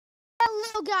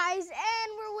guys, and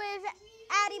we're with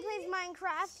Addy Plays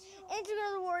Minecraft,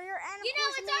 Angelgirl the Warrior, and of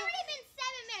course it's already been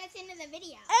 7 minutes into the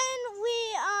video. And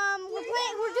we're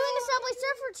doing the Subway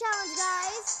Surfer Challenge,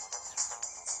 guys.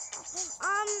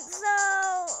 So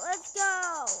let's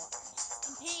go.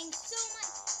 I'm paying so much.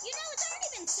 It's already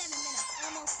been 7 minutes,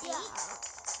 almost 8.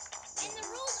 Yeah. And the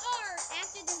rules are,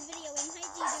 after this video, we might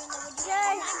be doing the Would You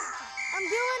Okay, Rather Minecraft. I'm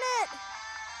doing it.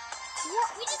 What?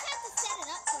 We just have to set it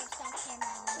up first off camera.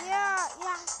 Yeah.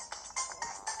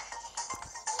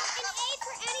 An A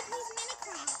for Addy Plays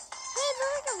Minecraft. Hey, is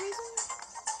there like a reason?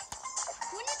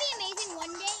 Wouldn't it be amazing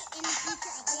one day in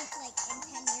future updates, like in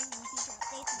 10 years in future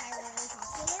updates, if I were really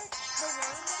popular, the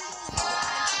world would be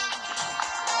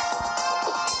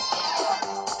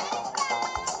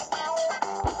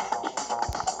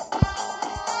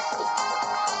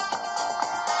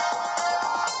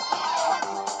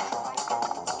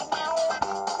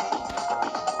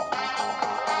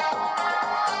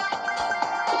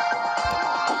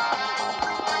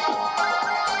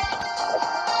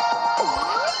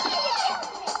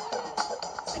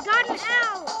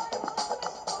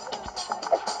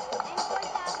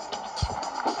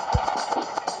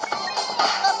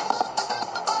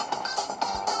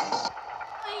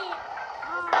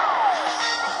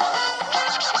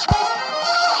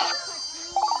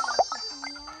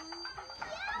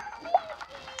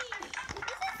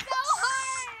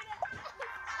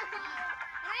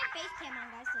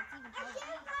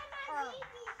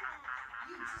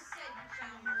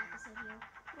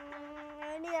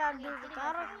I need to do the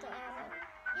character.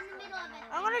 in the middle of it.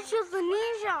 I'm gonna choose the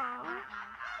ninja. I'm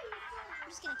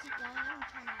just gonna keep going and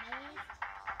try my ways.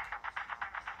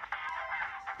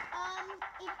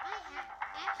 If I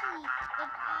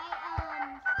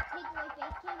take away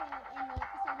face cam in the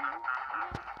episode here,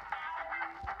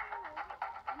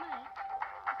 I might.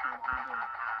 Because I'll do it.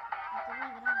 I have to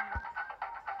leave it on.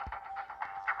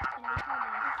 It's gonna be hard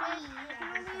to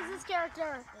I'm gonna use this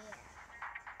character.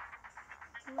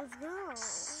 Let's go. I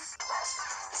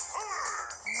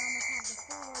almost have the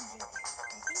full word.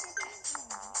 I think I did.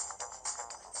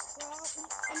 Well,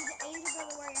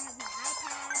 Angelgirl the Warrior has my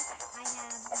iPad. I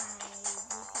have my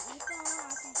VCE phone.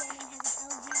 Austin Gaming has an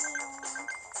LG Neon.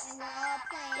 And we're all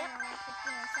playing on our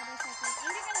Subway Surfers.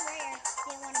 Angelgirl the Warrior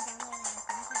didn't want to download on her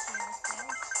phone because she was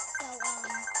scared. So, I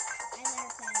let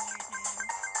her play on the iPad.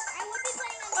 I would be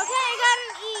playing on the Okay, I got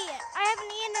an E. I have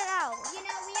an E and an L.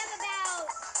 we have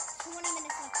about 20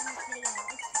 minutes left in this video.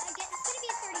 It's going to be a 30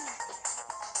 minute video.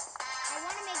 I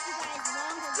want to make you guys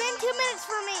longer. It's been 2 minutes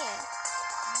for me.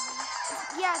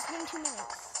 Yeah, it's been 2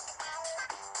 minutes. Oh,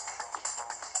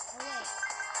 wait.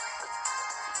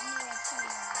 No, that's 20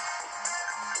 minutes.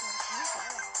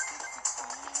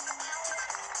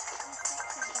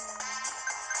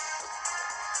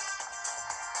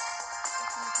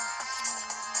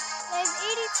 I have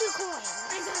 82 coins.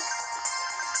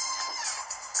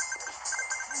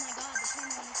 Oh my god, the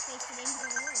camera on his face today is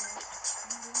going to work.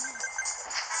 I'm doing that.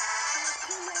 I'm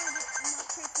not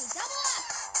crazy. Double up!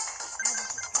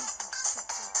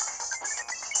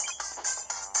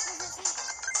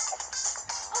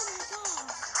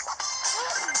 Oh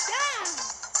my god!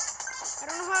 I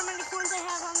don't know how many coins I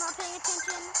have. I'm not paying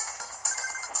attention.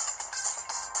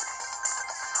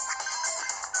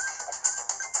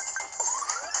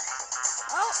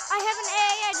 Oh, I have an A.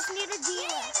 I just need a D.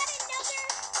 Yeah, I got another 60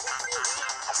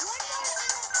 hit. One more and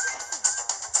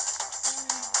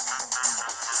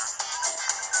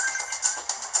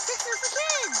Picture for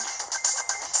kids.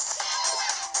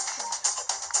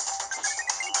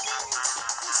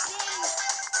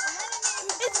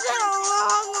 It's been a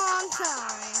long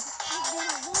time. It's been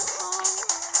a long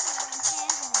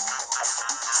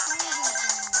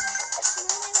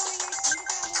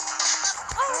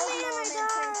Oh man, I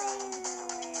died.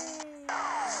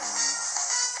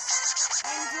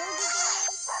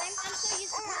 I'm so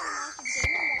used to calling Monster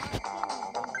Gaming that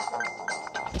I'm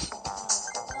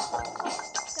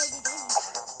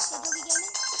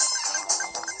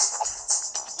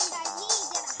And guys, he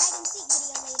did a hide and seek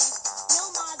video later. No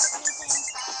mods or anything.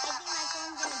 I think my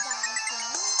phone's gonna die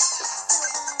soon. So,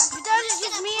 If it does, it's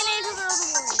just me and Angelgirl the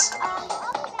Warrior. I'll be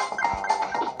back.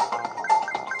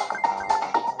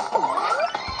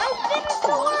 I finished the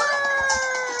world!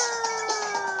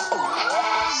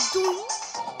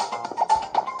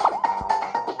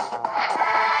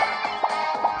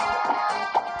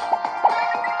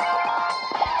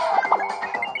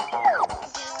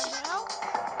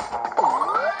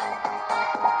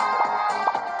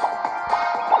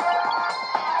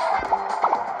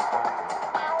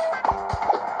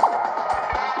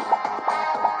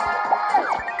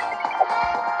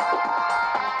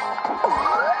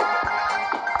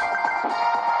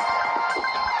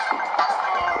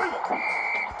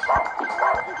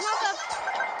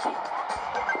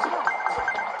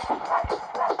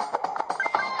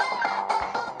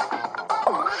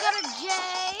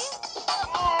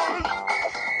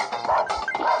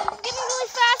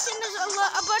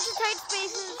 tight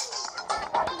spaces.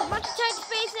 There's a bunch of tight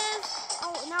spaces.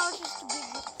 Oh, now it's just a big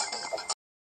space.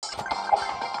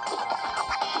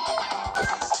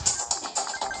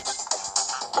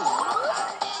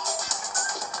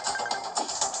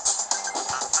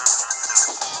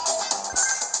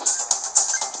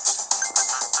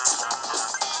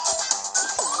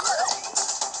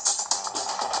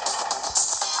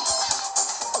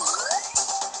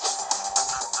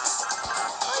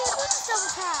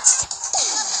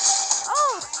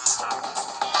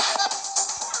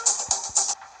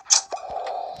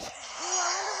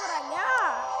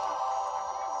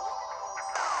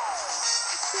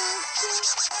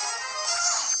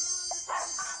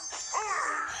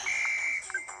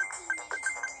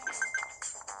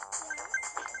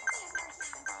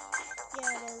 Yeah,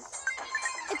 it is.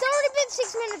 It's already been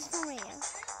 6 minutes for me.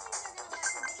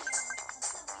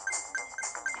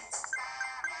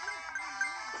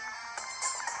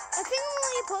 I think I'm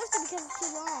only posted because it's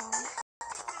too long.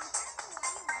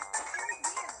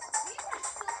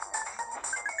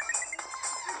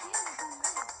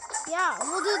 Yeah,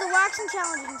 we'll do the waxing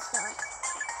challenge and stuff.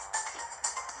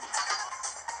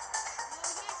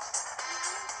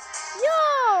 Yo!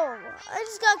 I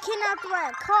just got kidnapped by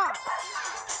a cop.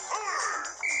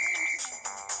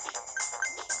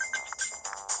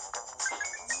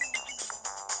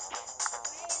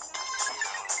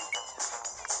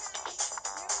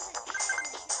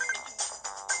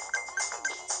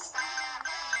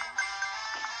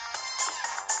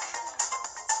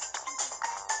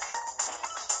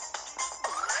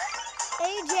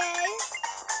 AJ.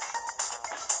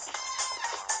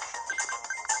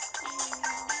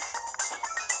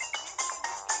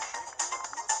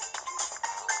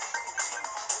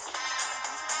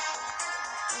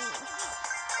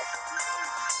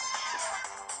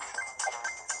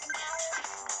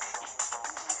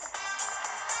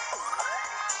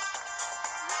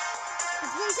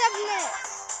 It's been 7 minutes.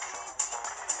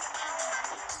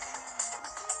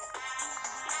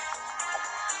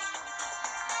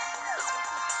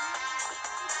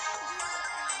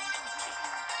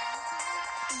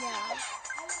 Yeah.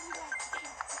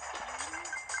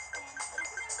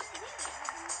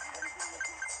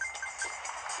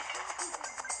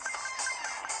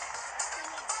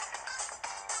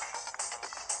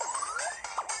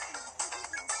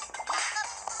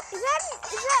 Is that you?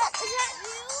 Is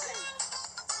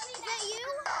that you?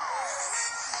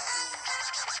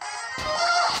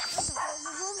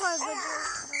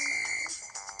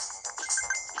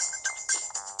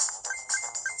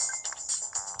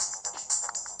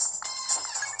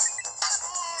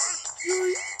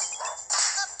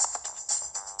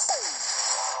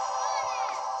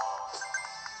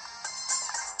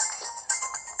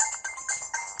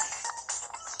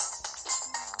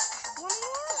 One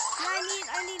more? No, I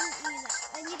need an E.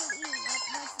 I need an E.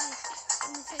 That's the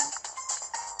thing.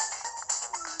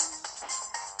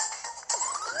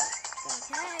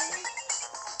 Okay.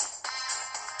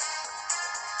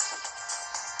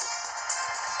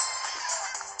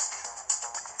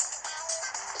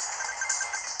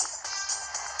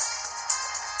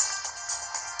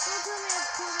 Don't tell me I've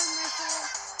killed myself.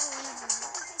 Oh, I haven't.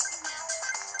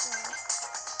 Yeah.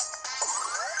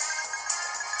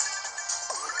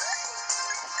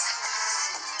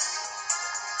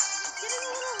 It's getting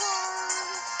a little hard.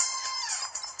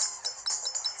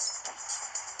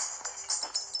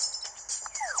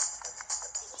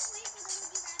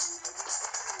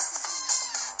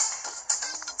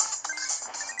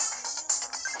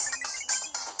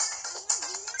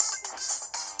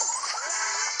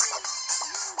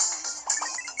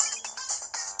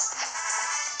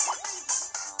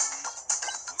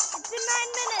 It's been 9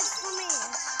 minutes for me.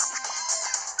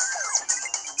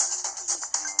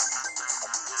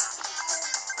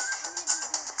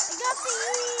 I got the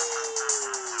E.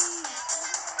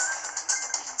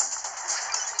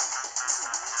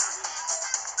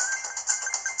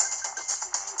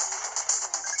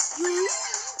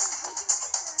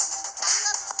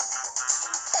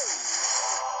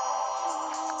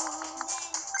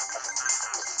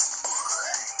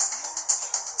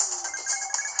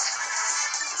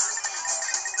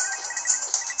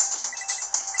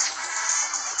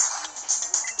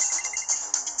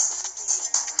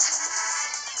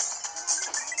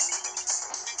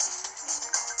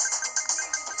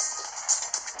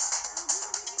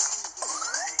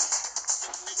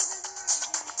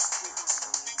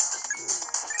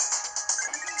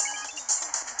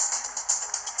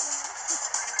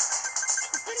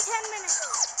 It's been 10 minutes.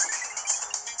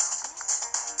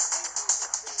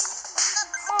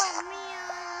 Oh, man.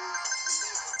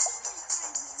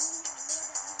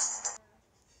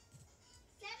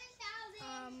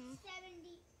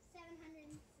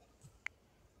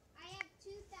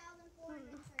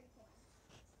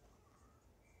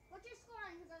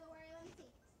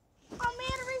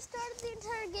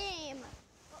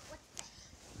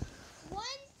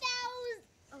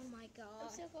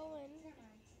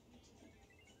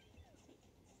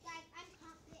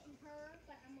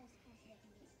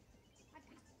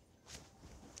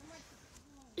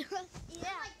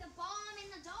 Yeah. Like the bomb in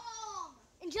the dome.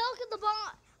 Angelica the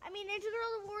bomb. I mean,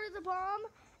 Angelgirl awarded the bomb.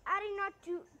 Addy not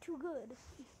too good.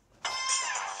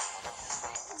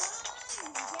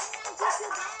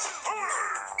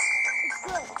 It's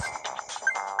good.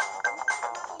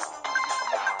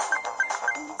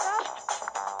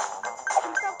 Can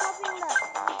you stop copying that?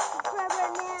 Subscribe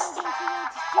right now. Don't you wait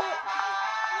to do it.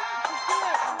 Just do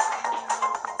it.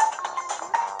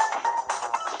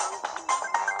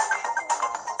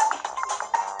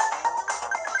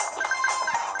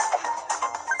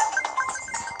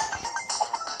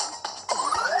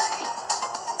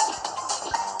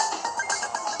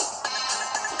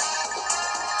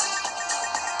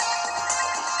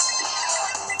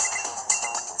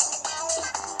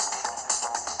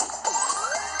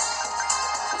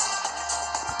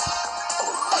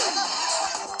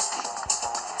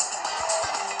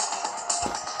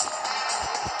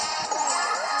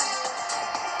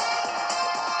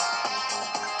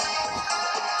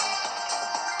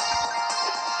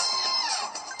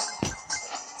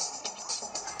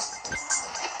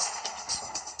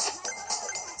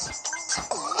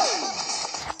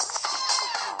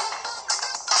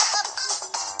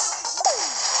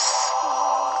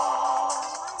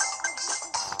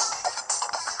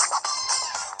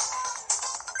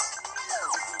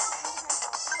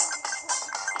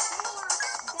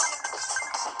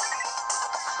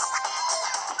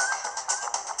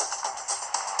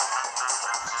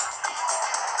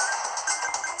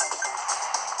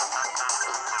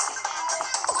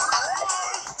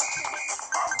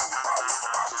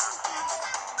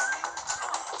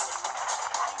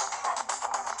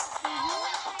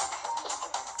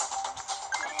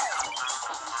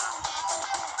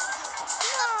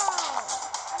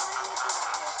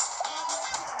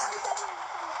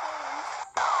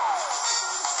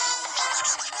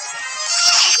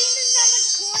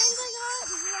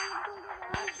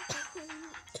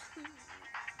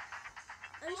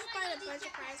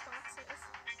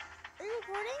 Are you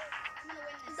recording? I'm gonna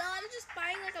win this. No, I'm just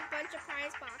buying like a bunch of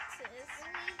prize boxes.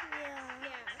 Really?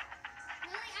 Yeah.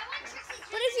 Really? I want Trixie's.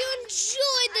 But if you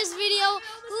enjoyed this video,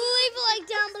 leave a like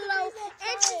down below.